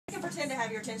can pretend to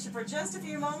have your attention for just a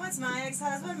few moments. My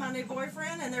ex-husband, my new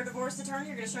boyfriend, and their divorced attorney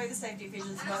are going to show you the safety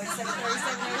features of Boeing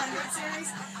 737-800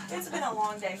 series. It's been a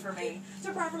long day for me.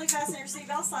 To properly fasten your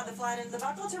seatbelt, slide the flat into the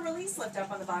buckle. To release, lift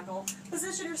up on the buckle.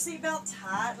 Position your seatbelt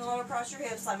tight and low across your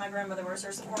hips like my grandmother wears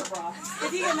her support bra.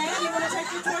 If you get mad and you want to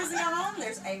take your toys and go home,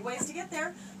 there's 8 ways to get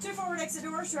there. 2 forward exit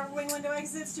doors, 2 upper wing window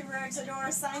exits, 2 rear exit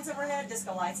doors, signs overhead,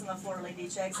 disco lights on the floor lead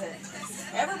each exit.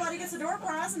 Everybody gets a door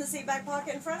prize in the seat back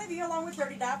pocket in front of you, along with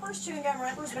dirty diapers, chewing gum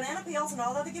wrappers, banana peels, and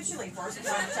all the other gifts you leave for us from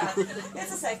time to time.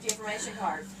 It's a safety information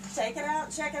card. Take it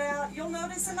out, check it out. You'll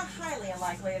notice in the highly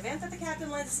unlikely event that the captain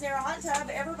lends us near a hot tub,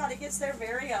 everybody gets their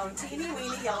very own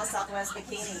teeny-weeny yellow Southwest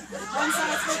bikini. One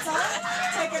size fits all.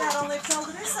 Take it out only if told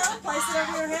to do so. Place it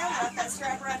over your head, wrap that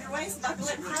strap around your waist, buckle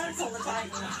it in front, and pull the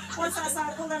tighten. Once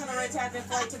outside, pull down on the red tab and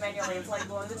inflate to manually inflate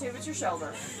blowing the tube at your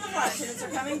shoulder. The flight attendants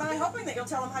are coming by, hoping that you'll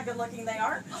tell them how good-looking they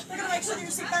are. They're going to make sure that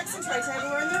your seat backs and tray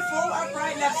table are in their full,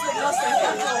 upright, and absolutely most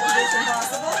uncomfortable position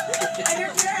possible. And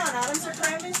your carry-on items are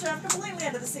crammed and shoved completely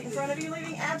into the seat in front of you,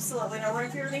 leaving absolutely no room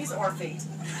for your knees or feet.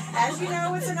 As you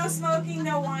know, it's a no smoking,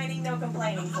 no whining, no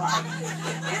complaining flight.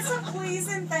 It's a please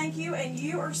and thank you, and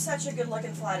you are such a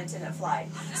good-looking flight attendant flight.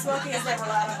 Smoking is never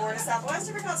allowed on board a Southwest.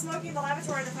 If you're caught smoking in the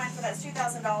lavatory, the fine for that's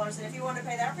 $2,000, and if you want to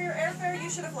pay that for your airfare, you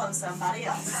should have flown somebody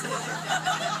else.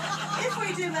 If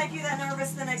we do make you that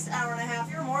nervous the next hour and a half,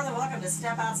 you're more than welcome to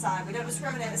step outside. We don't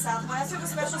discriminate at Southwest. We have a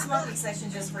special smoking section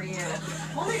just for you.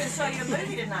 We'll even show you a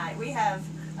movie tonight. We have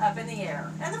Up in the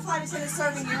Air. And the flight attendant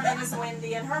serving you, her name is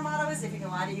Wendy, and her motto is, if you can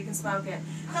light it, you can smoke it.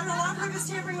 Federal law prohibits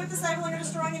tampering with, disabling, or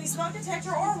destroying any smoke detector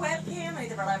or webcam in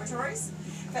either of our laboratories.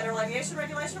 Federal aviation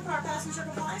regulation requires passenger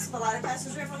compliance with the lighted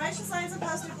passenger information signs and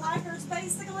posted placards.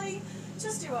 Basically,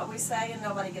 just do what we say and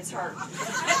nobody gets hurt.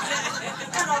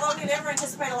 And although we never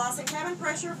anticipate a loss in cabin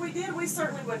pressure, if we did, we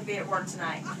certainly wouldn't be at work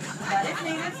tonight. But if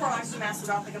needed, 4 oxygen masks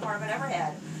off the compartment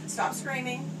overhead. Stop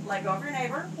screaming, let go of your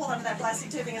neighbor, pull under that plastic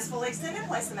tubing is fully extended,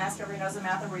 place the mask over your nose and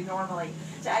mouth and breathe normally.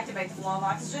 To activate the flow of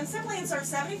oxygen, simply insert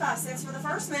 75 cents for the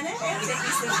first minute and 50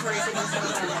 cents for each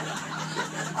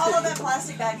minute. Although that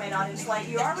plastic bag may not inflate,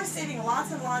 you are receiving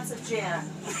lots and lots of gin.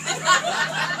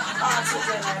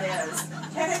 Oxygen, that is.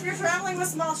 And if you're traveling with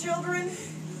small children,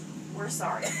 we're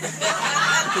sorry.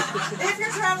 If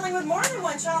you're traveling with more than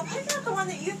one child, pick out the one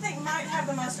that you think might have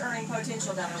the most earning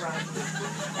potential down the road.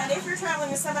 And if you're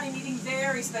traveling with somebody needing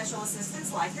very special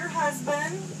assistance, like your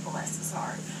husband, bless his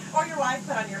heart, or your wife,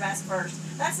 put on your mask first.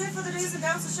 That's it for the do's and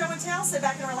don'ts of show and tell. Sit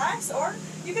back and relax, or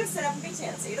you can sit up and be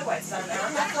tense. Either way, it's not an hour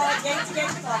and a half flight. Game to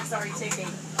game, the clock's already ticking.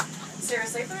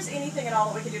 Seriously, if there's anything at all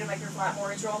that we can do to make your flight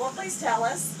more enjoyable, please tell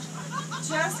us.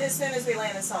 Just as soon as we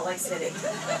land in Salt Lake City.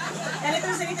 And if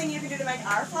there's anything you can do to make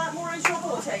our flight more enjoyable,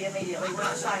 we'll tell you immediately. We're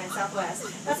not shy in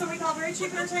Southwest. That's what we call very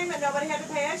cheap entertainment. Nobody had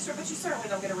to pay extra, but you certainly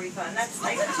don't get a refund. That's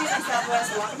thanks for choosing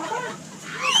Southwest. Welcome aboard.